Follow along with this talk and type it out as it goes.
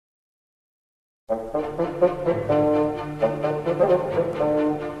We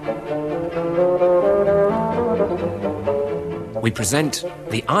present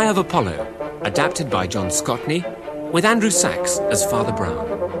The Eye of Apollo, adapted by John Scotney, with Andrew Sachs as Father Brown.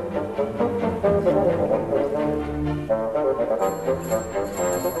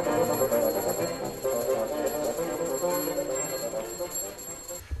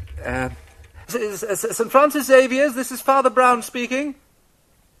 St. Francis Xavier's, this is Father Brown speaking.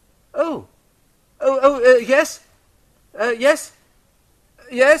 Yes? Yes?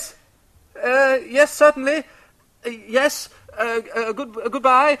 Yes? Yes, certainly. Yes,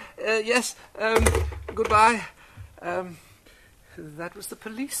 goodbye. Yes, goodbye. That was the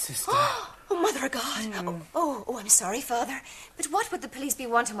police, sister. Oh, Mother of God. Oh, I'm sorry, Father. But what would the police be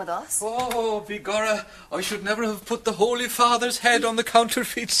wanting with us? Oh, begorra, I should never have put the Holy Father's head on the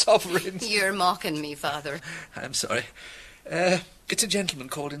counterfeit sovereigns. You're mocking me, Father. I'm sorry. It's a gentleman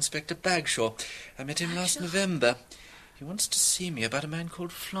called Inspector Bagshaw. I met him last November. He wants to see me about a man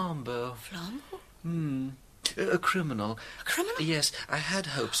called Flambeau. Flambeau? A criminal. A criminal? Yes, I had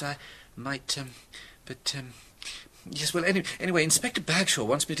hopes I might, Yes, well, anyway, Inspector Bagshaw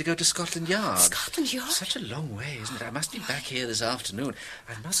wants me to go to Scotland Yard. Scotland Yard? Such a long way, isn't it? I must be back here this afternoon.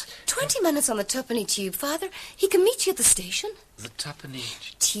 I must... 20 minutes on the Twopenny Tube, Father. He can meet you at the station. The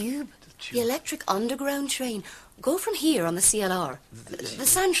Twopenny... Tube. The electric underground train. Go from here on the CLR. The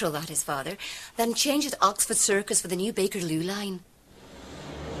Central, that is, Father. Then change at Oxford Circus for the new Bakerloo line.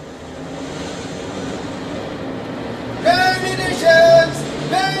 Beneditions!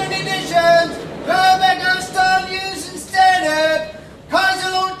 Burbeck style news and standard!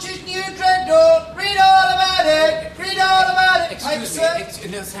 Kaiser launches new dreadnought! Read all about it! Excuse me.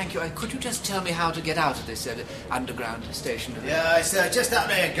 No, thank you. Could you just tell me how to get out of this underground station? Yeah, sir, just up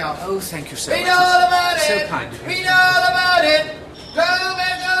there, Gov. Oh, thank you so Read much. all about it! So kind of you. Read all about it!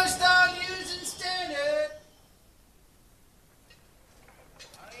 Burbeck style news and standard!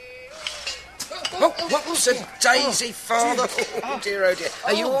 What was a daisy, Father? Oh, dear, oh, dear.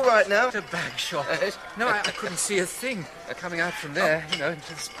 Are you all right now? The Bagshaw. No, I couldn't see a thing coming out from there,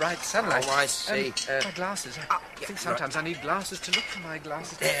 into this bright sunlight. Oh, I see. My glasses. I think sometimes I need glasses to look for my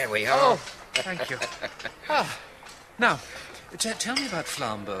glasses. There we are. Oh, thank you. Now, tell me about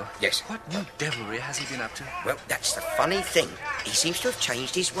Flambeau. Yes. What new devilry has he been up to? Well, that's the funny thing. He seems to have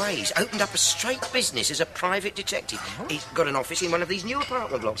changed his ways. Opened up a straight business as a private detective. Oh. He's got an office in one of these new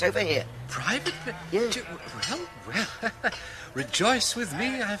apartment blocks over here. Private? Yeah. Well, rejoice with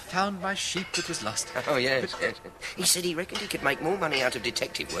me. I've found my sheep that was lost. Oh, yes, yes. He said he reckoned he could make more money out of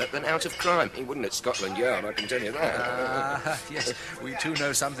detective work than out of crime. He wouldn't at Scotland Yard, I can tell you that. Yes, we too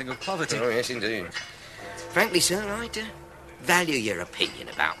know something of poverty. Oh, yes, indeed. Frankly, sir, I'd value your opinion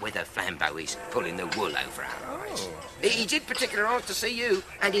about whether Flambeau is pulling the wool over our eyes. He did particularly ask to see you,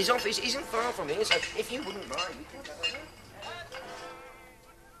 and his office isn't far from here, so if you wouldn't mind...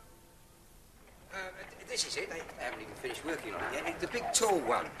 This is it. They haven't even finished working on it yet. The big tall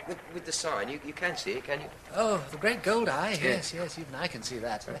one with the sign. You can see it, can you? Oh, the great gold eye. Yes, even I can see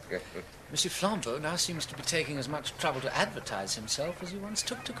that. Okay. Monsieur Flambeau now seems to be taking as much trouble to advertise himself as he once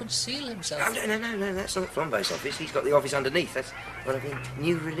took to conceal himself. Oh, no, that's not Flambeau's office. He's got the office underneath. That's one of the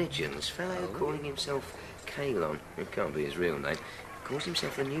new religions. Fellow calling himself Kalon. It can't be his real name. Calls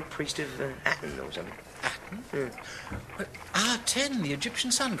himself a new priest of Aten or something. Aten? Well, Aten, the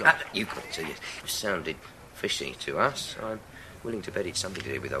Egyptian sun god. You got it, so yes. It sounded fishy to us. I'm willing to bet it's something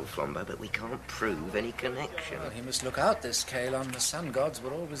to do with old Flambeau, but we can't prove any connection. Well, he must look out, this Kalon. The sun gods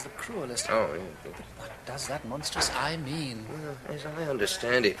were always the cruelest. Oh, yeah. But what does that monstrous eye mean? Well, as I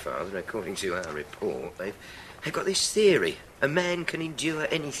understand it, Father, according to our report, they've got this theory. A man can endure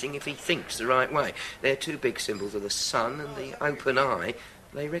anything if he thinks the right way. Their two big symbols are the sun and the open eye.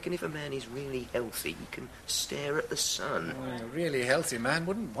 They reckon if a man is really healthy, he can stare at the sun. Well, a really healthy man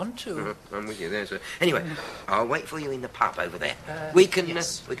wouldn't want to. I'm with you there, sir. Anyway, I'll wait for you in the pub over there. We can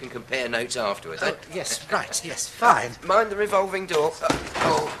compare notes afterwards. Oh, yes, right, yes, fine. Mind the revolving door.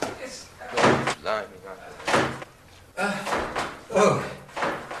 Yes. That's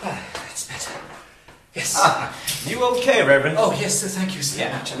better. Yes. You okay, Reverend? Oh, yes, sir, thank you so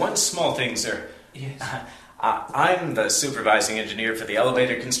Yeah, much. one small thing, sir. Yes. I'm the supervising engineer for the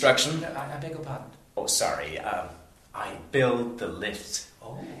elevator construction. I beg your pardon. Oh, sorry. I build the lifts.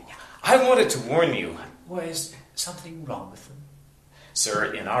 Oh. I wanted to warn you. Well, is something wrong with them?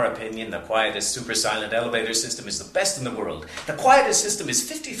 Sir, in our opinion, the quietest super silent elevator system is the best in the world. The quietest system is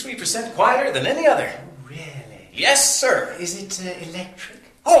 53% quieter than any other. Oh, really? Yes, sir. Is it electric?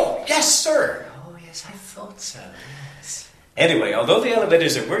 Oh, yes, sir. Oh, yes, I thought so, yes. Anyway, although the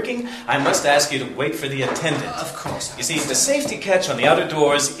elevators are working, I must ask you to wait for the attendant. Of course. You see, the safety catch on the outer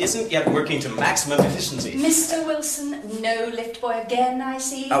doors isn't yet working to maximum efficiency. Mr. Wilson, no lift boy again, I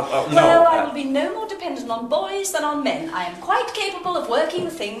see. No. Well, I will be no more dependent on boys than on men. I am quite capable of working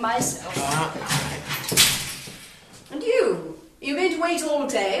the thing myself. And you? Are you going to wait all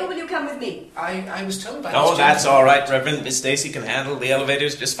day, or will you come with me? I was told by... Oh, that's all right, Reverend. Miss Stacy can handle the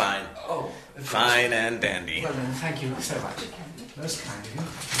elevators just fine. Oh. Fine and dandy. Well, then, thank you so much. Most kind of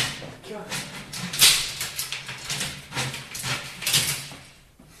you.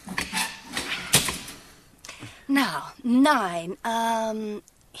 Now, 9.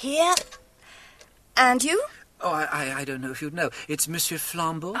 Here. And you? Oh, I don't know if you'd know. It's Monsieur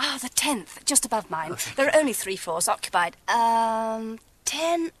Flambeau. Ah, the 10th, just above mine. There are only 3 floors occupied. 10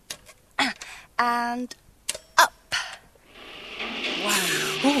 and up.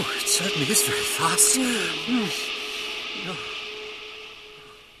 Wow. Oh, it certainly is very fast. Oh.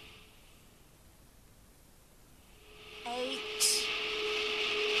 8,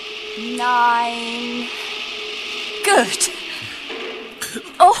 9. Good.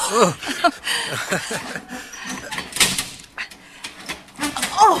 Oh.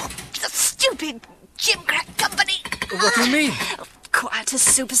 Oh, the stupid gimcrack company. What do you mean? Quiet as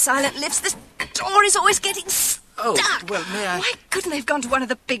super silent lifts. This door is always getting stuck. Oh, well, may I... Why couldn't they have gone to one of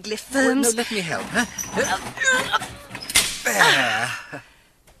the big lift Well, firms? no, let me help, huh? There.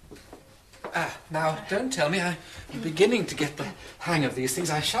 Now, don't tell me. I'm beginning to get the hang of these things.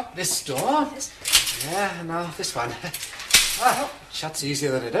 I shut this door. Yeah, and now this one. Ah, it shuts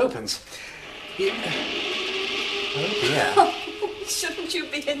easier than it opens. Oh, dear. Shouldn't you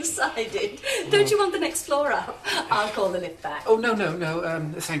be inside it? Don't you want the next floor up? I'll call the lift back. Oh, no,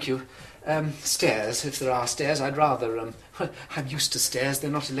 thank you. Stairs, if there are stairs, I'd rather, well, I'm used to stairs, they're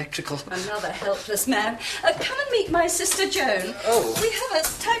not electrical. Another helpless man. Come and meet my sister Joan. Oh. We have a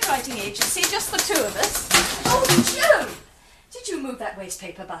typewriting agency, just the 2 of us. Oh, Joan! Did you move that waste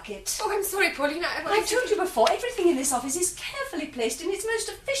paper bucket? Oh, I'm sorry, Pauline. I've told you before, everything in this office is carefully placed in its most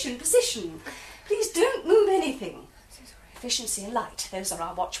efficient position. Please don't move anything. Efficiency and light, those are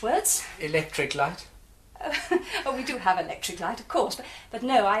our watchwords. Electric light? Oh, we do have electric light, of course, but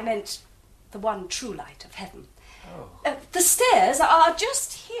no, I meant the one true light of heaven. Oh. The stairs are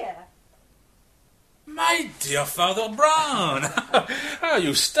just here. My dear Father Brown! Oh,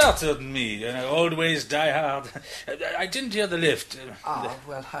 you startled me. Always die hard. I didn't hear the lift.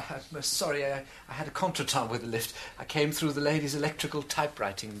 Well, I'm sorry. I had a contretemps with the lift. I came through the ladies' electrical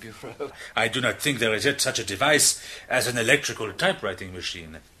typewriting bureau. I do not think there is yet such a device as an electrical typewriting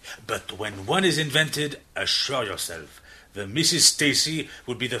machine. But when one is invented, assure yourself, the Mrs. Stacy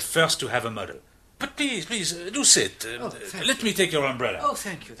would be the first to have a model. But please, do sit. Let me take your umbrella. Oh,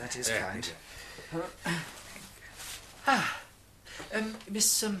 thank you. That is kind.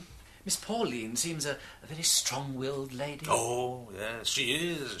 Miss Pauline seems a very strong-willed lady. Oh, yes, she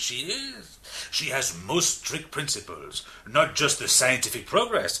is. She has most strict principles, not just the scientific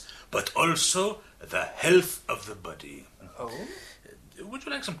progress, but also the health of the body. Oh? Would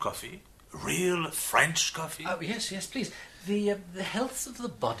you like some coffee? Real French coffee? Oh, yes, please. The health of the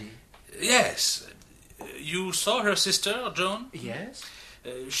body. Yes. You saw her sister, Joan? Yes.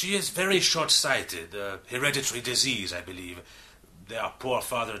 She is very short-sighted. Hereditary disease, I believe. Their poor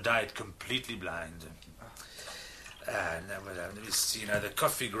father died completely blind. Now, let me see. Now, the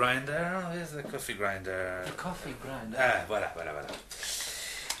coffee grinder. Where's the coffee grinder? The coffee grinder? Voilà.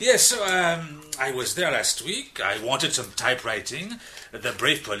 Yes, so, I was there last week. I wanted some typewriting. The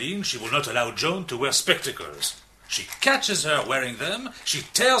brave Pauline, she will not allow Joan to wear spectacles. She catches her wearing them, she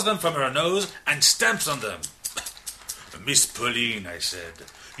tears them from her nose, and stamps on them. Miss Pauline, I said,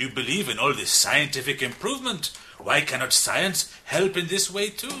 you believe in all this scientific improvement. Why cannot science help in this way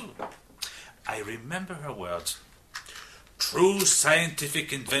too? I remember her words. True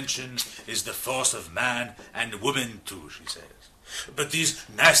scientific invention is the force of man and woman too, she says. But these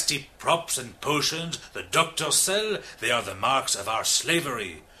nasty props and potions the doctors sell, they are the marks of our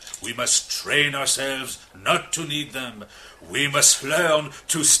slavery. We must train ourselves not to need them. We must learn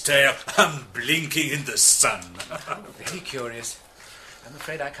to stare unblinking in the sun. Very curious. I'm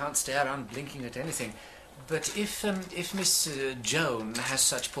afraid I can't stare unblinking at anything. But if Miss Joan has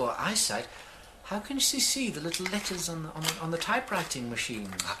such poor eyesight, how can she see the little letters on the typewriting machine?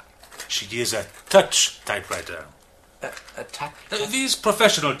 She is a touch typewriter. A type? These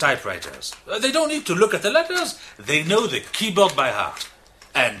professional typewriters, they don't need to look at the letters. They know the keyboard by heart.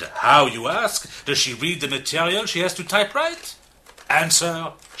 And how, you ask, does she read the material she has to typewrite?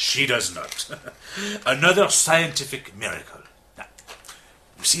 Answer, she does not. Another scientific miracle. Now,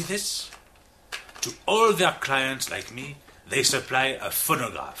 you see this? To all their clients like me, they supply a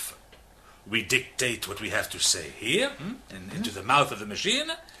phonograph. We dictate what we have to say here, into the mouth of the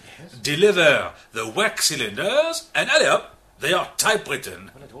machine, deliver the wax cylinders, and allez up, they are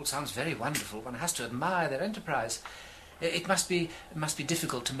typewritten. Well, it all sounds very wonderful. One has to admire their enterprise. It must be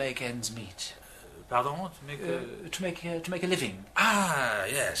difficult to make ends meet. Pardon? To make a living. Ah,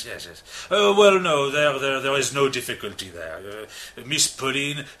 yes. Well, no, there is no difficulty there. Miss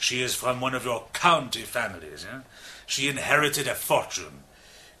Pauline, she is from one of your county families. She inherited a fortune.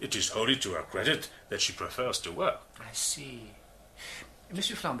 It is wholly to her credit that she prefers to work. I see.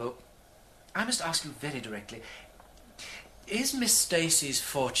 Monsieur Flambeau, I must ask you very directly. Is Miss Stacy's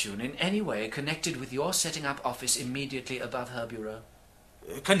fortune in any way connected with your setting up office immediately above her bureau?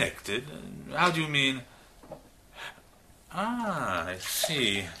 Connected? How do you mean? Ah, I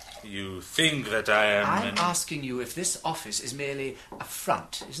see. You think that I am... I'm asking you if this office is merely a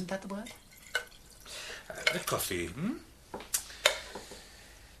front. Isn't that the word? Coffee,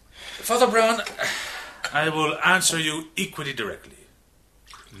 Father Brown, I will answer you equally directly.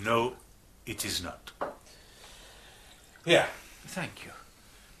 No, it is not. Here. Thank you.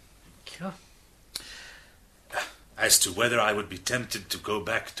 Thank you. As to whether I would be tempted to go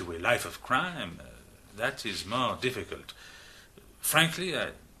back to a life of crime, that is more difficult. Frankly,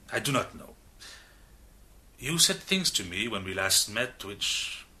 I do not know. You said things to me when we last met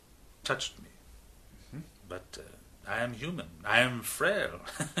which touched me. But I am human. I am frail.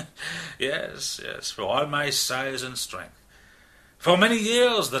 Yes, for all my size and strength. For many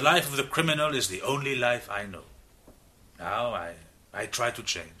years, the life of the criminal is the only life I know. Now I try to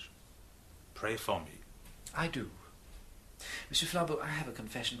change. Pray for me. I do. Monsieur Flambeau, I have a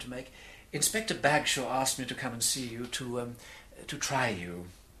confession to make. Inspector Bagshaw asked me to come and see you to try you.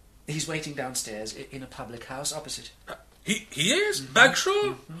 He's waiting downstairs in a public house opposite. He is?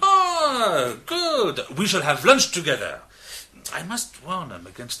 Bagshaw? Ah, good. We shall have lunch together. I must warn him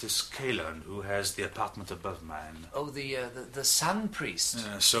against this Calon who has the apartment above mine. Oh, the sun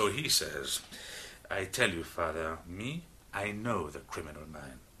priest. So he says. I tell you, Father, I know the criminal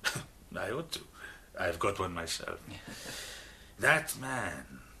mind. I ought to. I've got one myself. That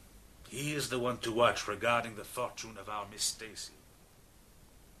man, he is the one to watch regarding the fortune of our Miss Stacy.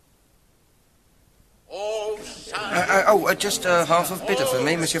 Just half of bitter for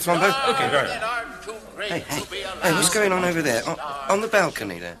me, Monsieur Flambeau. Okay, very well. Hey, what's going on over there? On the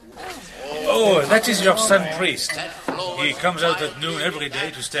balcony there? Oh, that is your son priest. He comes out at noon every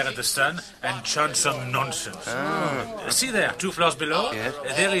day to stare at the sun and chant some nonsense. See there, 2 floors below? Yes.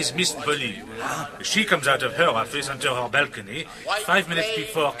 There is Miss Pauline. She comes out of her office onto her balcony 5 minutes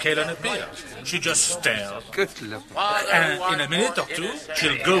before Calon appears. She just stares. Good luck. And in a minute or two,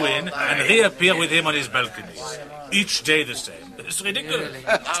 she'll go in and reappear with him on his balcony. Each day the same. It's ridiculous.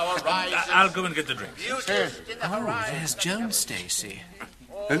 I'll go and get the drinks. Oh, there's Joan Stacy.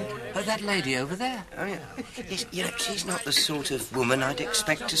 Who? That lady over there. Oh, yeah. Yes, she's not the sort of woman I'd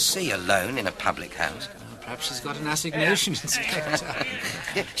expect to see alone in a public house. Perhaps she's got an assignation, Inspector.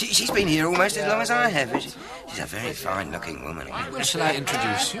 Yeah, she's been here almost as long as I have. She's a very fine-looking woman. Well, shall I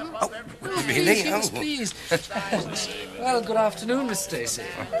introduce you? Oh, really? Please. Well, good afternoon, Miss Stacy.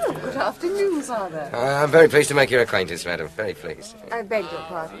 Oh, good afternoon, Father. I'm very pleased to make your acquaintance, madam. Very pleased. I beg your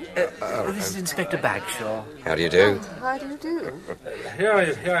pardon. This is Inspector Bagshaw. How do you do? How do you do? Here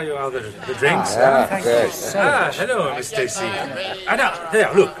are all the drinks. Good. Hello, Miss Stacy. Now,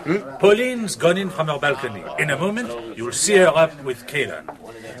 there, look. Pauline's gone in from her balcony. In a moment, you'll see her up with Calon.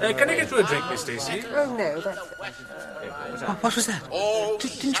 Can I get you a drink, Miss Stacy? Oh, no, that's... What was that?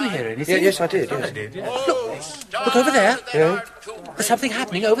 Didn't you hear anything? Yeah, yes, I did. Yes. I did, yeah. Look over there. Yeah? There's something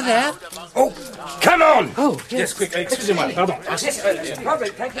happening over there. Oh, come on! Oh, Yes, quick. Excusez-moi, pardon. Lovely,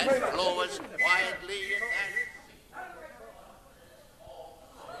 thank you very much.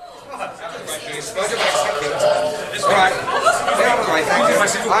 Right, thank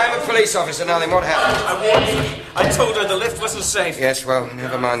you. I'm a police officer, Nolly. What happened? I warned her. I told her the lift wasn't safe. Yes, well,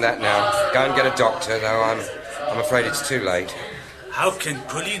 never mind that now. Go and get a doctor, though. I'm afraid it's too late. How can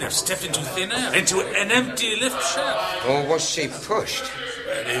Pauline have stepped into thin air, into an empty lift shaft? Or was she pushed?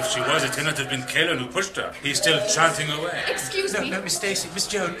 Well, if she was, it cannot have been Calon who pushed her. He's still chanting away. Excuse me. No, Miss Stacy. Miss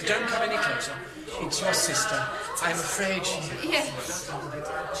Joan, don't come any closer. It's your sister. I'm afraid she... Yes.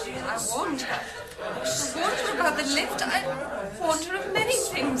 I warned her. I warned her about the lift. I warned her of many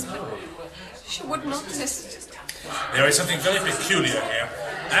things, but she would not listen. There is something very peculiar here.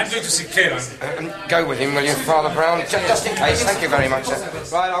 I'm going to see Calon. Go with him, will you, Father Brown? Just in case. Thank you very much, sir.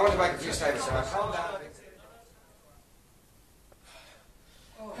 Right, I want to make a few statements, sir. Calm down.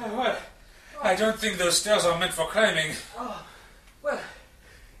 Well, I don't think those stairs are meant for climbing. Well,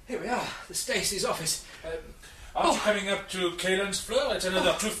 here we are. The Stacy's office. Aren't you coming up to Caelan's floor? It's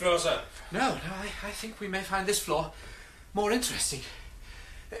another 2 floors up. No, I think we may find this floor more interesting.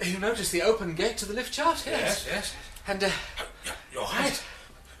 You notice the open gate to the lift shaft? Yes. And, You're right.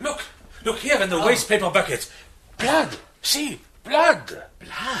 Look here in the waste paper bucket. Blood. See, blood.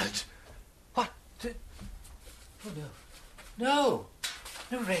 Blood? What? Oh, no.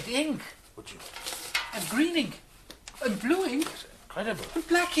 No red ink. Would you? And green ink. And blue ink. Incredible. And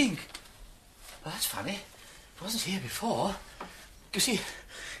black ink. Well, that's funny. It wasn't here before. You see,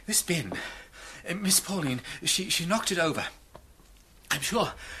 this bin, Miss Pauline, she knocked it over. I'm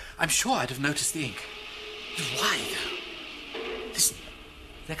sure I'd have noticed the ink. Why, though?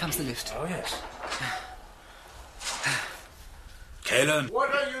 There comes the lift. Oh, yes. Caelan.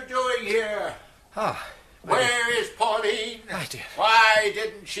 What are you doing here? Ah. Where is Pauline? My dear. Why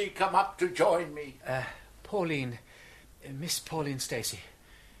didn't she come up to join me? Pauline, Miss Pauline Stacy,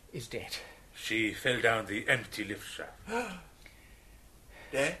 is dead. She fell down the empty lift shaft.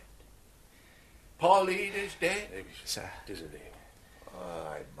 Dead? Pauline is dead? Sir. Isn't it? Oh,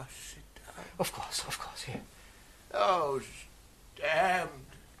 I must sit down. Of course, here. Those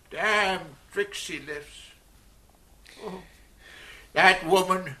damned Trixie lifts. Oh, that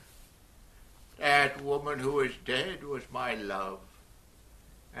woman who is dead was my love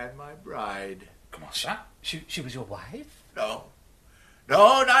and my bride. Come on, sir. She was your wife? No,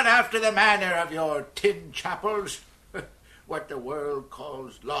 not after the manner of your tin chapels, what the world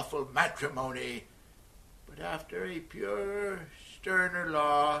calls lawful matrimony, but after a pure, sterner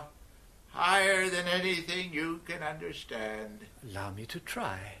law, higher than anything you can understand. Allow me to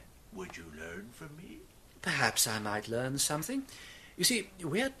try. Would you learn from me? Perhaps I might learn something. You see,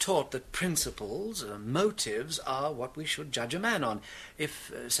 we are taught that principles, motives, are what we should judge a man on.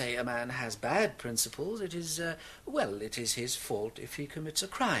 If, say, a man has bad principles, it is his fault if he commits a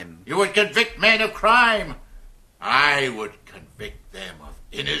crime. You would convict men of crime. I would convict them of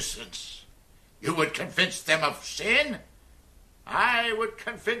innocence. You would convince them of sin. I would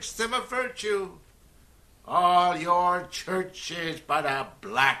convince them of virtue. All your church is but a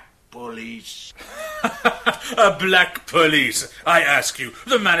black police. A black police, I ask you.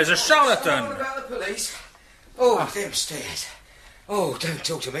 The man is a charlatan. What about the police? Oh, them stairs. Oh, don't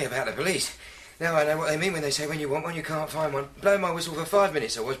talk to me about the police. Now I know what they mean when they say when you want one, you can't find one. Blow my whistle for 5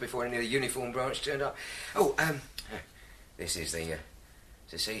 minutes I was before any of the uniform branch turned up. Oh, this is the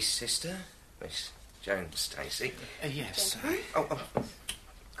deceased sister, Miss Joan Stacy. Yes. Oh, of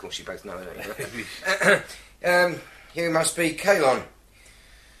course you both know it, don't you? You must be Caelan.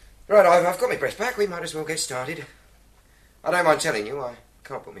 Right, I've got my breath back. We might as well get started. I don't mind telling you, I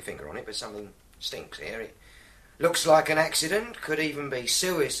can't put my finger on it, but something stinks here. It looks like an accident, could even be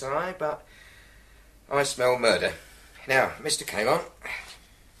suicide, but I smell murder. Now, Mr. Caelan,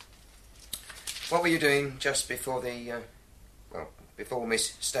 what were you doing just before before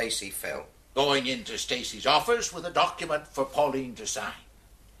Miss Stacy fell? Going into Stacy's office with a document for Pauline to sign.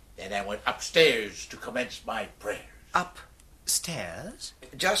 Then I went upstairs to commence my prayers. Upstairs?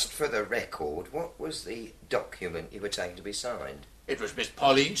 Just for the record, what was the document you were taking to be signed? It was Miss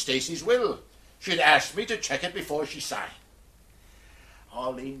Pauline Stacy's will. She'd asked me to check it before she signed.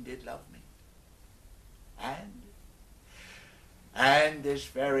 Pauline did love me. And this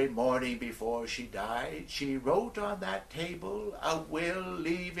very morning before she died, she wrote on that table a will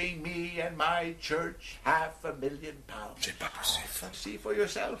leaving me and my church £500,000. C'est pas possible. See for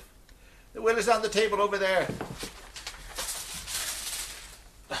yourself. The will is on the table over there.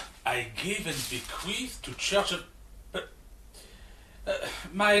 I give and bequeath to church of... But...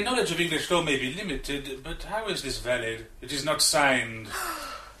 my knowledge of English law may be limited, but how is this valid? It is not signed.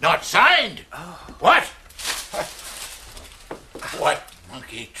 Not signed? Oh. What? What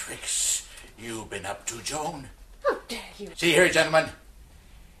monkey tricks you been up to, Joan? How dare you? See here, gentlemen.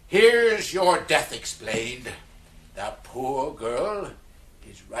 Here's your death explained. The poor girl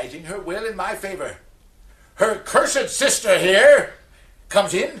is writing her will in my favor. Her cursed sister here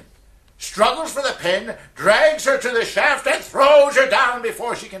comes in, struggles for the pen, drags her to the shaft, and throws her down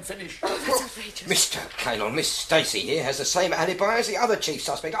before she can finish. That's outrageous. Mr. Caelan, Miss Stacy here has the same alibi as the other chief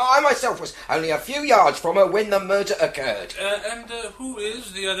suspect. I myself was only a few yards from her when the murder occurred. And who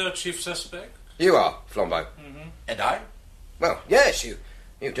is the other chief suspect? You are, Flambeau. Mm-hmm. And I? Well, yes, you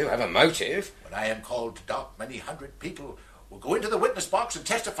do have a motive. When I am called to dock, many hundred people will go into the witness box and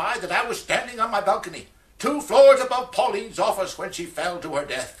testify that I was standing on my balcony, 2 floors above Pauline's office when she fell to her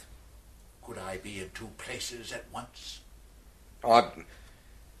death. Could I be in 2 places at once? I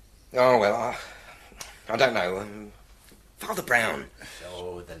don't know. Father Brown.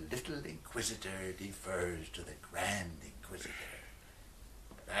 So the little inquisitor defers to the grand inquisitor.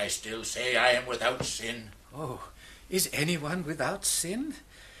 I still say I am without sin. Oh, is anyone without sin?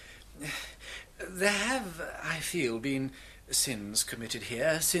 There have, I feel, been sins committed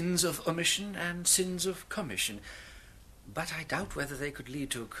here, sins of omission and sins of commission. But I doubt whether they could lead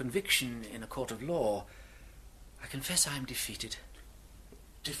to a conviction in a court of law. I confess I am defeated.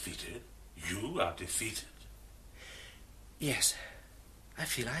 Defeated? You are defeated? Yes, I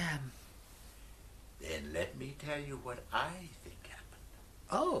feel I am. Then let me tell you what I think happened.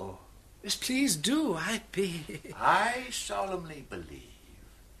 Oh, yes, please do. I solemnly believe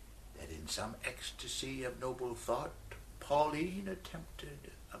that in some ecstasy of noble thought, Pauline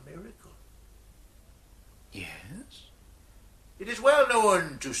attempted a miracle. Yes? It is well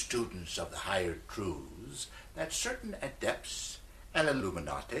known to students of the higher truths that certain adepts and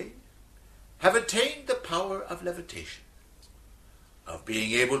illuminati have attained the power of levitation, of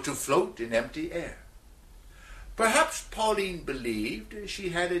being able to float in empty air. Perhaps Pauline believed she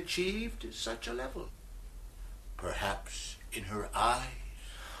had achieved such a level. Perhaps in her eyes.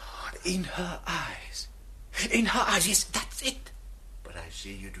 In her eyes. In her eyes, yes, that's it. But I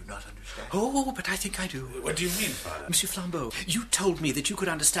see you do not understand. Oh, but I think I do. What do you mean, Father? Monsieur Flambeau, you told me that you could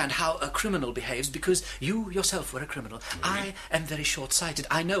understand how a criminal behaves because you yourself were a criminal. I am very short-sighted.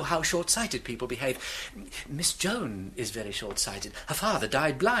 I know how short-sighted people behave. Miss Joan is very short-sighted. Her father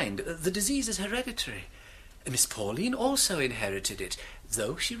died blind. The disease is hereditary. Miss Pauline also inherited it,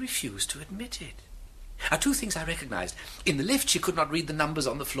 though she refused to admit it. Two things I recognized. In the lift, she could not read the numbers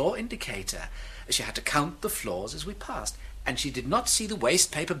on the floor indicator. She had to count the floors as we passed. And she did not see the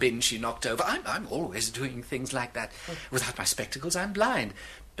waste paper bin she knocked over. I'm always doing things like that. Without my spectacles, I'm blind.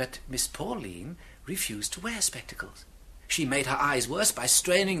 But Miss Pauline refused to wear spectacles. She made her eyes worse by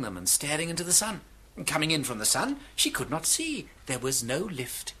straining them and staring into the sun. Coming in from the sun, she could not see. There was no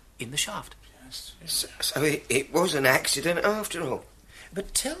lift in the shaft. So it was an accident after all.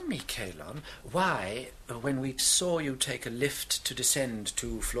 But tell me, Kalon, why, when we saw you take a lift to descend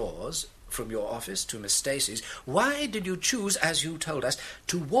 2 floors from your office to Miss Stacy's, why did you choose, as you told us,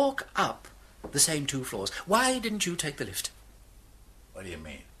 to walk up the same 2 floors? Why didn't you take the lift? What do you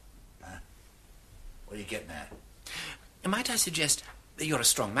mean? Huh? What are you getting at? Might I suggest, you're a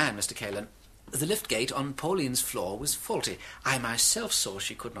strong man, Mr. Kalon. The lift gate on Pauline's floor was faulty. I myself saw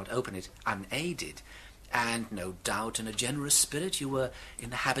she could not open it unaided. And no doubt in a generous spirit you were in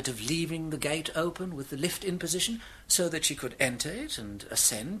the habit of leaving the gate open with the lift in position so that she could enter it and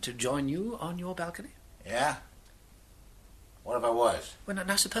ascend to join you on your balcony? Yeah? What if I was? Well,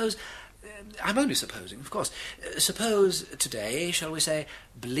 now suppose... I'm only supposing, of course. Suppose today, shall we say,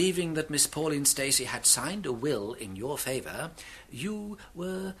 believing that Miss Pauline Stacy had signed a will in your favour, you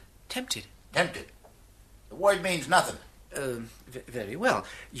were tempted. Tempted? The word means nothing. Very well.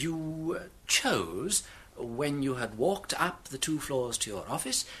 You chose, when you had walked up the 2 floors to your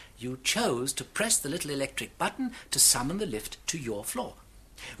office, you chose to press the little electric button to summon the lift to your floor.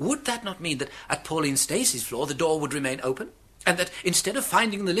 Would that not mean that at Pauline Stacy's floor the door would remain open? And that instead of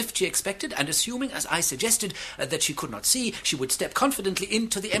finding the lift she expected and assuming, as I suggested, that she could not see, she would step confidently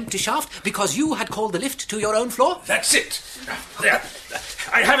into the empty shaft because you had called the lift to your own floor? That's it. There.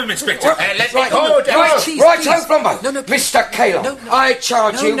 I have him, Inspector. Let me go, Right, Flambeau. No, Mr. Kalon, no. I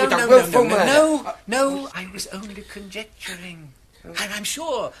charge you with a willful murder. No, I was only conjecturing. I'm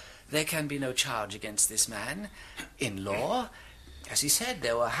sure there can be no charge against this man. In law, as he said,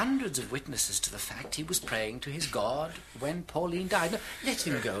 there were hundreds of witnesses to the fact he was praying to his God when Pauline died. No, let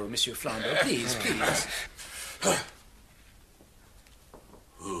him go, Monsieur Flambeau, please.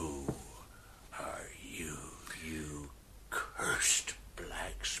 Who are you, you cursed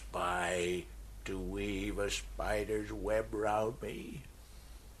black spy, to weave a spider's web round me?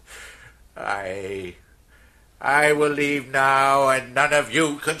 I will leave now, and none of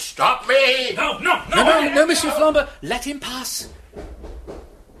you can stop me. No, Monsieur Flambeau, let him pass.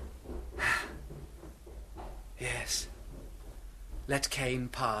 Yes, let Cain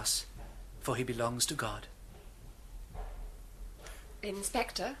pass, for he belongs to God.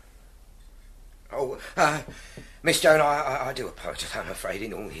 Inspector? Oh, Miss Joan, I do apologise. I'm afraid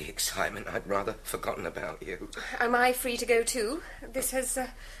in all the excitement I'd rather forgotten about you. Am I free to go too? This has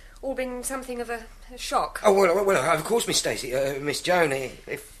all been something of a shock. Oh, well, of course, Miss Stacy. Miss Joan,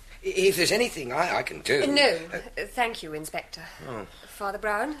 if there's anything I can do... No, thank you, Inspector. Oh. Father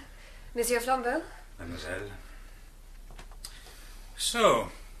Brown, Monsieur Flambeau. Mademoiselle. So,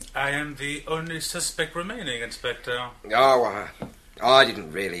 I am the only suspect remaining, Inspector. Oh, I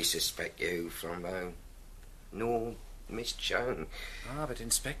didn't really suspect you, Flambeau. Nor Miss Joan. But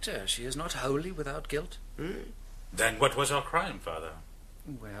Inspector, she is not wholly without guilt. Then what was our crime, Father?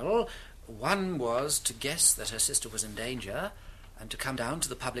 Well, one was to guess that her sister was in danger, and to come down to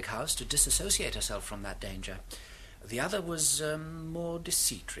the public house to disassociate herself from that danger. The other was more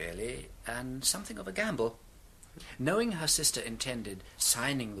deceit, really, and something of a gamble. Knowing her sister intended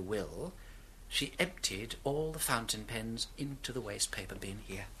signing the will, she emptied all the fountain pens into the waste paper bin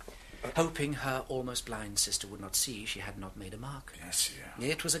here, hoping her almost blind sister would not see she had not made a mark. Yes, yeah.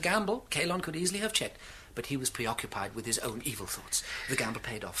 It was a gamble. Kalon could easily have checked, but he was preoccupied with his own evil thoughts. The gamble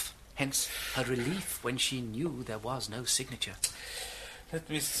paid off. Hence her relief when she knew there was no signature. Let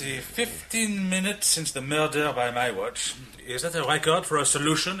me see. 15 minutes since the murder by my watch. Is that a record for a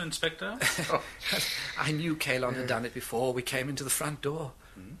solution, Inspector? I knew Kalon had done it before we came into the front door.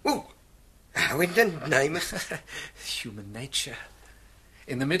 Oh, how in the name of... Human nature.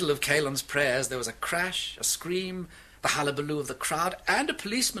 In the middle of Kalon's prayers, there was a crash, a scream, the hullabaloo of the crowd, and a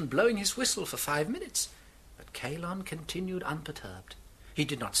policeman blowing his whistle for 5 minutes. But Kalon continued unperturbed. He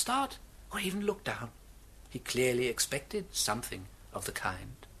did not start or even look down. He clearly expected something of the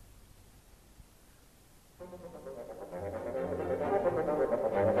kind.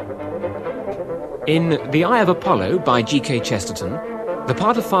 In The Eye of Apollo by G.K. Chesterton, the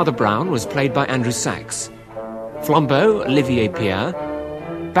part of Father Brown was played by Andrew Sachs. Flambeau, Olivier Pierre.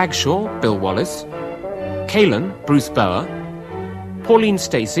 Bagshaw, Bill Wallace. Kalon, Bruce Bower. Pauline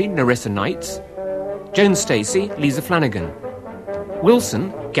Stacey, Narissa Knights. Joan Stacey, Lisa Flanagan.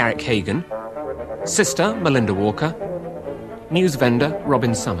 Wilson, Garrick Hagan. Sister, Melinda Walker. News vendor,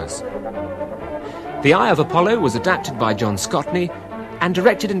 Robin Summers. The Eye of Apollo was adapted by John Scotney and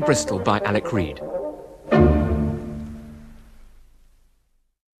directed in Bristol by Alec Reed.